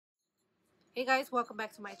Hey guys, welcome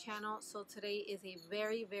back to my channel. So today is a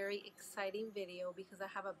very exciting video because I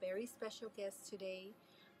have a very special guest today,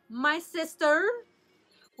 my sister.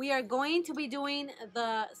 We are going to be doing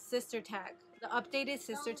the sister tag, the updated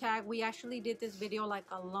sister tag. We actually did this video like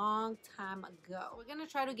a long time ago. We're gonna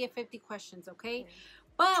try to get 50 questions, okay?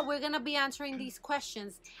 But we're gonna be answering these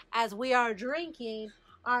questions as we are drinking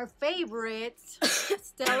our favorite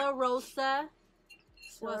Stella Rosa.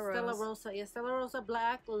 Stella Rosa. Yeah, Stella Rosa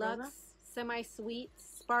Black Lux semi-sweet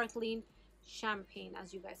sparkling champagne.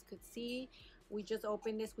 As you guys could see, we just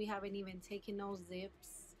opened this. We haven't even taken no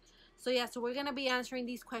zips. So yeah, so we're gonna be answering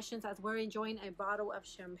these questions as we're enjoying a bottle of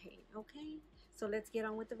champagne. Okay, so let's get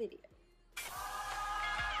on with the video.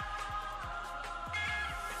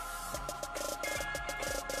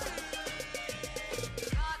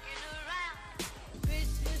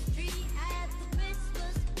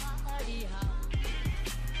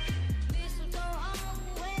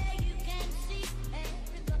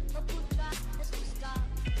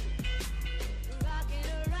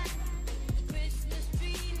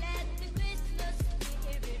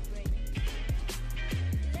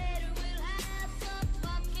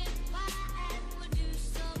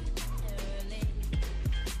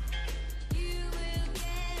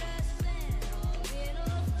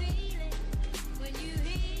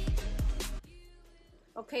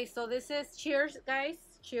 Okay, so this is cheers, guys.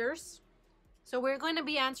 Cheers. So we're going to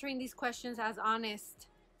be answering these questions as honest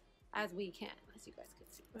as we can, as you guys can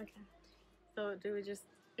see. Okay. So do we just...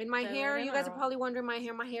 In my hair, you guys are probably wondering my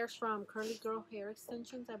hair. My hair's from Curly Girl Hair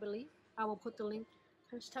Extensions, I believe. I will put the link.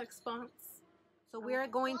 Hashtag spons. So we are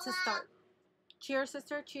going to start. Cheers,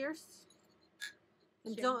 sister. Cheers.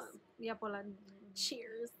 And Cheers. don't... Yeah, Paula.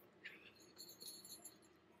 Cheers.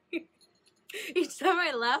 Each time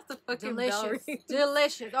I laugh, the fucking bell Delicious. rings.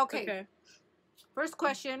 Delicious. Okay. First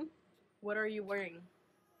question. What are you wearing?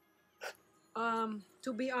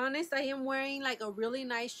 To be honest, I am wearing like a really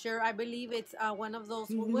nice shirt. I believe it's one of those.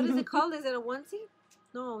 What is it called? Is it a onesie?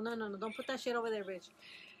 No. Don't put that shit over there, bitch.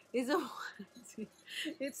 It's a onesie.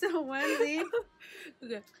 It's a onesie.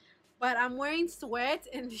 Okay. But I'm wearing sweats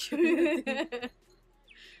and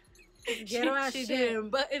get on She shit. didn't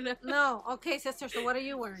button up. No. Okay, sister. So what are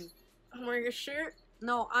you wearing? I'm wearing a shirt.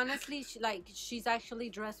 No, honestly, she's actually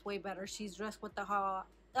dressed way better. She's dressed with the whole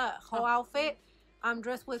outfit. I'm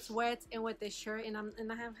dressed with sweats and with this shirt, and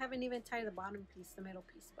I haven't even tied the bottom piece, the middle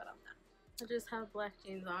piece, but I'm not. I just have black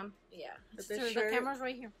jeans on. Yeah, With so this the shirt. camera's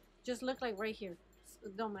right here. Just look like right here.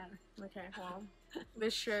 It don't matter. Okay, well,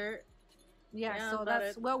 this shirt. Yeah, so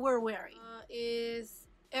that's what we're wearing. Is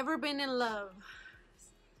ever been in love?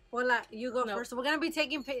 Well, you go first. So we're gonna be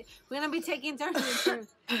taking turns.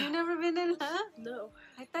 You've never been in love? No.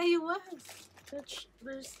 I thought you was.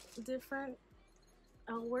 There's different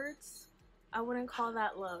words. I wouldn't call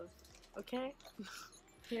that love. Okay?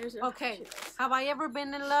 Here's your Okay. Have I ever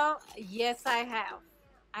been in love? Yes, I have.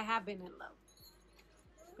 I have been in love.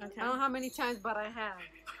 Okay. I don't know how many times, but I have.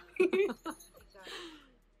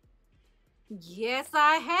 Yes,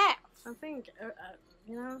 I have. I think,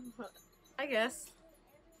 I guess.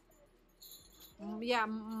 Yeah,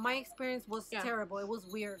 my experience was terrible. It was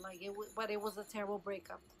weird, but it was a terrible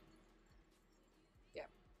breakup. Yeah.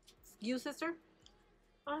 You, sister?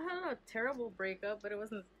 I had a terrible breakup, but it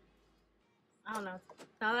wasn't. I don't know.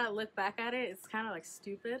 Now that I look back at it, it's kind of like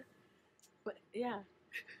stupid. But yeah.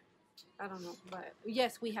 I don't know, but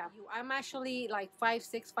yes, we have. I'm actually like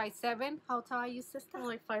 5'6", 5'7". How tall are you, sister? I'm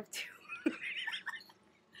like 5'2".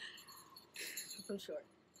 I'm short.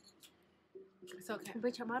 It's okay.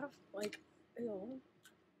 Bitch, I'm out of like. Ew.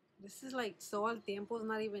 This is like so al tiempo. It's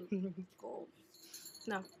not even gold.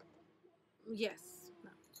 No. Yes.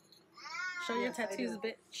 No. Show your tattoos,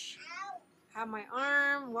 bitch. Have my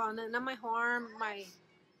arm. Well, not my arm. My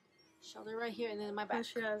shoulder right here, and then my back. And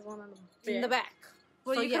she has one on the back. In the back.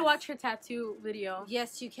 Well, so you can watch her tattoo video.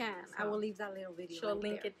 Yes, you can. So I will leave that little video. She'll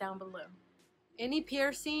link it down below. Any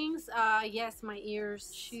piercings? Yes, my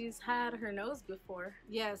ears. She's had her nose before.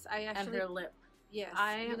 Yes, I actually. And her lip. Yes.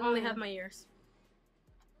 I only have my ears.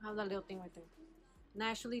 I have that little thing right there. And I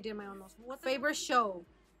actually did my own nose. What's favorite show?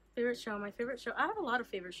 Favorite show? My favorite show? I have a lot of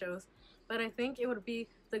favorite shows. But I think it would be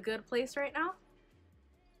The Good Place right now.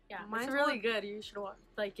 Yeah, it's really good. You should watch.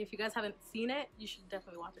 Like, if you guys haven't seen it, you should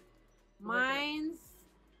definitely watch it. Mine's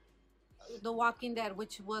The Walking Dead,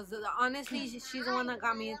 which was honestly she's the one that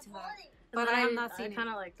got me into that. But I have not seen it. I kind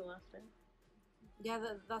of like The Last Day. Yeah,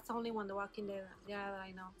 that's the only one, The Walking Dead. Yeah, that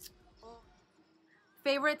I know.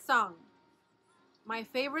 Favorite song? My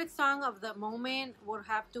favorite song of the moment would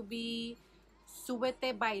have to be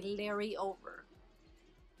Súbete by Larry Over.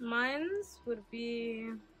 Mine's would be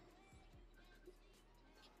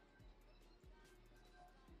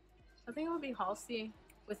I think it would be Halsey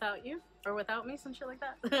without you or without me, some shit like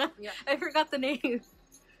that. Yeah. I forgot the name,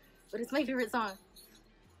 but it's my favorite song.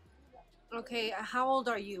 Okay, how old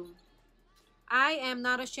are you? I am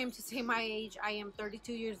not ashamed to say my age. I am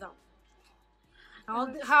 32 years old.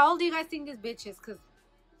 How old do you guys think this bitch is? Cause,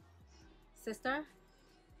 sister,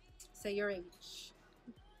 say your age.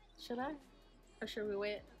 Should I? Or should we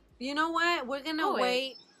wait? You know what? We're gonna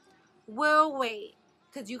wait. We'll wait.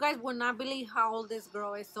 Because you guys will not believe how old this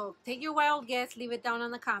girl is. So take your wild guess. Leave it down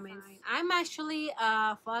in the comments. I'm actually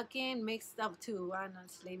fucking mixed up too,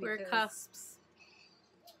 honestly. We're cusps.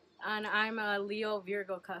 And I'm a Leo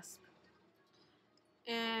Virgo cusp.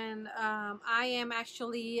 And I am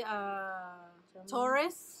actually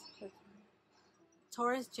Taurus.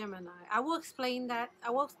 Taurus Gemini. I will explain that. I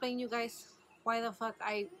will explain you guys why the fuck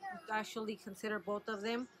I actually consider both of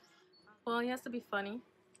them. Well, he has to be funny.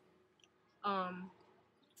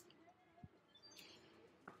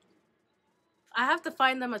 I have to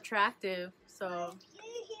find them attractive, so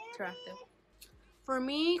attractive. For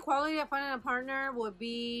me, quality of finding a partner would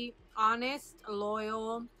be honest,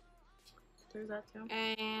 loyal. There's that too.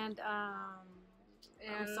 And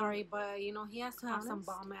I'm sorry, but you know he has to have some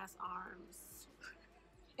bomb ass arms.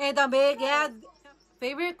 And the big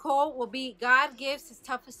favorite quote will be God gives his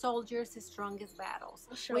toughest soldiers his strongest battles.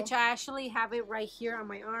 Sure. Which I actually have it right here on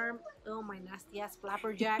my arm. Oh, my nasty ass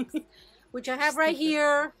flapperjacks. Which I have right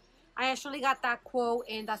here. I actually got that quote,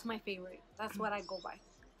 and that's my favorite. That's what I go by.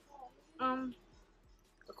 A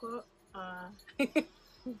quote. I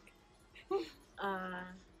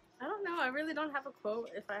don't know. I really don't have a quote.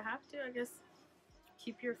 If I have to, I guess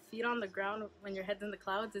keep your feet on the ground when your head's in the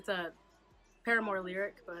clouds. It's a Paramore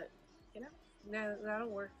lyric, but you know, that'll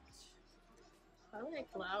work. I like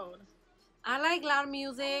loud. I like loud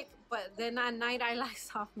music, but then at night I like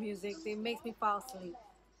soft music. It makes me fall asleep.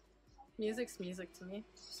 Music's music to me.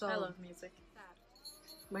 So I love music.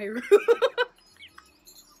 My room.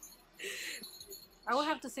 I would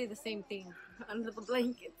have to say the same thing. Under the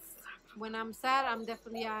blankets. When I'm sad, I'm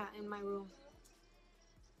definitely in my room.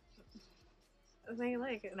 I think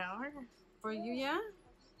like an hour. For you, yeah?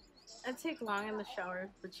 I take long in the shower,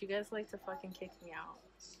 but you guys like to fucking kick me out.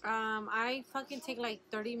 I fucking take like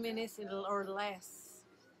 30 minutes or less.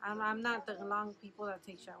 I'm not the long people that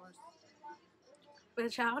take showers.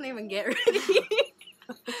 Bitch, I don't even get ready.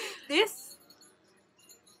 This?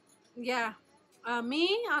 Yeah.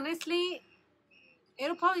 Me, honestly,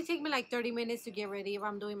 it'll probably take me like 30 minutes to get ready if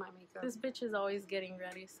I'm doing my makeup. This bitch is always getting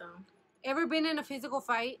ready, so. Ever been in a physical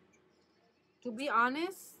fight? To be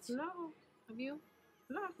honest? No. Have you?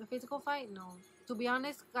 No. A physical fight? No. To be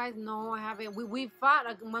honest, guys, no, I haven't. We fought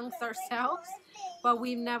amongst ourselves, but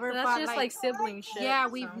we've never fought. That's just like sibling shit. Yeah,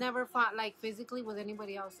 we've never fought like physically with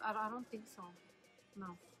anybody else. I don't think so.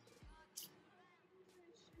 No.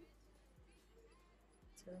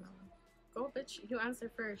 Go, bitch. You answer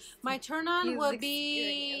first. My turn on would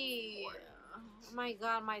be. Oh my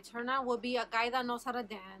god, my turn on would be a guy that knows how to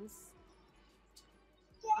dance.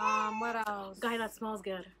 What else? Guy that smells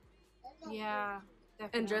good. Yeah,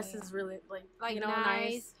 definitely. And dresses really like you know,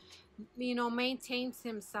 nice. You know, maintains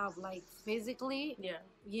himself like physically. Yeah.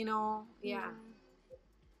 You know, yeah.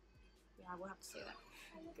 Yeah, I will have to say that.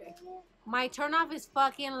 Okay. My turn off is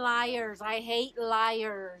fucking liars. I hate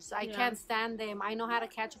liars. I can't stand them. I know how to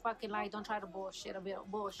catch a fucking lie. Don't try to bullshit a bit of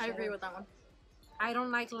bullshit. I agree with that one. I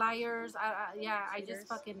don't like liars. I just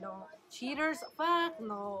fucking don't. Cheaters? Fuck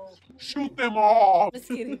no. Shoot them all. Just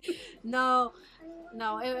kidding. No.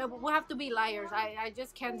 It will have to be liars. I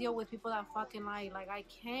just can't deal with people that fucking lie. Like, I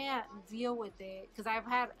can't deal with it. Because I've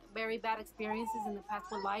had very bad experiences in the past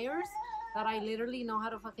with liars that I literally know how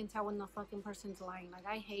to fucking tell when the fucking person's lying. Like,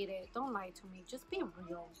 I hate it. Don't lie to me. Just be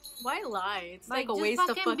real. Why lie? It's like a just waste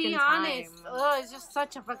of fucking be time. Honest. Ugh, it's just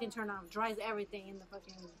such a fucking turn on. Drives everything in the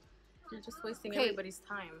fucking... You're just wasting everybody's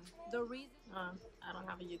time. The reason... I don't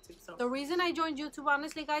have a YouTube, so... The reason I joined YouTube,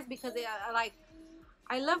 honestly, guys, because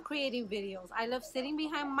I love creating videos. I love sitting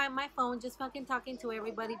behind my phone, just fucking talking to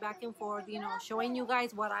everybody back and forth, you know, showing you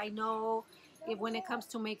guys what I know when it comes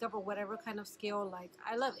to makeup or whatever kind of skill. Like,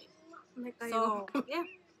 I love it. So, yeah,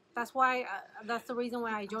 that's why, that's the reason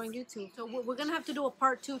why I joined YouTube. So, we're going to have to do a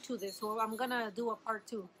part 2 to this. So, I'm going to do a part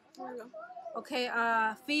 2. There we go. Okay,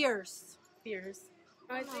 fears.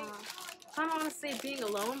 I think I don't want to say being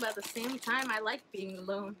alone, but at the same time, I like being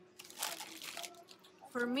alone.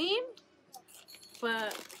 For me,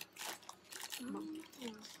 but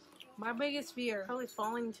my biggest fear, probably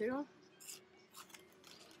falling too.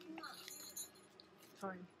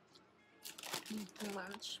 Sorry.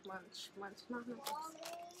 Munch. No.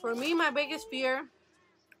 For me, my biggest fear,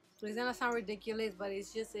 it's gonna sound ridiculous, but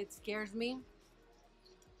it's just, it scares me.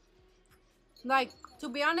 Like, to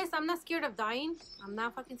be honest, I'm not scared of dying. I'm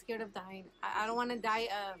not fucking scared of dying. I don't want to die.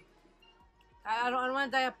 I don't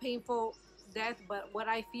want to die a painful death. But what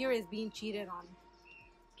I fear is being cheated on.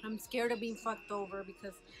 I'm scared of being fucked over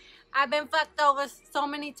because I've been fucked over so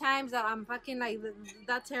many times that I'm fucking like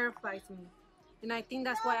that terrifies me, and I think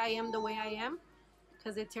that's why I am the way I am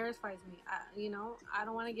because it terrifies me. I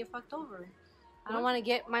don't want to get fucked over. I don't want to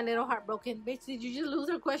get my little heart broken. Bitch, did you just lose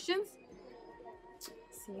her questions?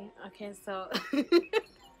 See, okay, so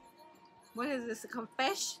What is this? A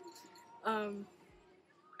confession?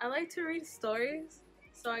 I like to read stories,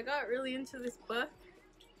 so I got really into this book,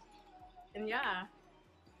 and yeah,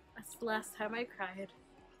 that's the last time I cried.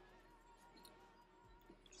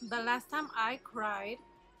 The last time I cried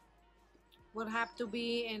would have to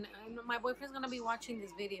be, and my boyfriend's gonna be watching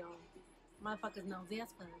this video. Motherfuckers nosy as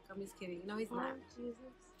fuck. I'm just kidding. No, he's not. Jesus.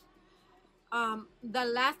 The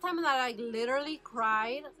last time that I literally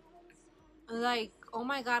cried, like, oh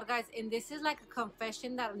my god, guys, and this is like a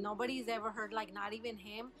confession that nobody's ever heard, like not even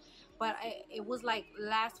him, but it was like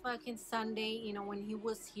last fucking Sunday, when he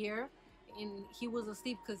was here and he was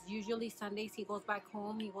asleep because usually Sundays he goes back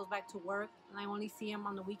home, he goes back to work, and I only see him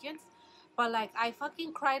on the weekends. But like I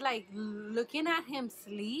fucking cried like looking at him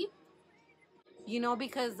sleep,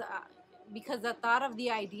 because the thought of the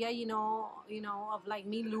idea, of like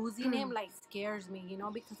me losing him like scares me,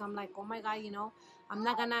 because I'm like, oh my god, I'm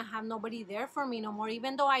not gonna have nobody there for me no more,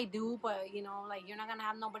 even though I do, but like you're not gonna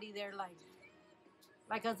have nobody there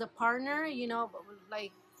like as a partner, but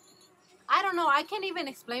like I don't know, I can't even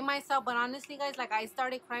explain myself, but honestly, guys, like I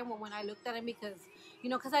started crying when I looked at him because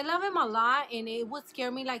I love him a lot, and it would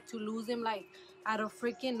scare me like to lose him like out of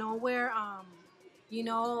freaking nowhere.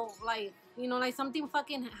 Like something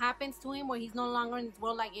fucking happens to him where he's no longer in this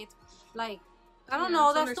world. Like it's like I don't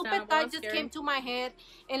know. That stupid thought just came to my head,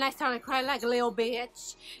 and I started crying like a little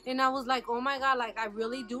bitch. And I was like, oh my god, like I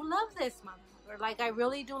really do love this motherfucker. Like I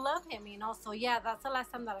really do love him, So yeah, that's the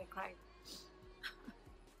last time that I cried.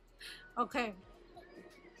 Okay.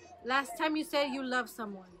 Last time you said you love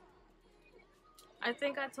someone. I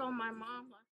think I told my mom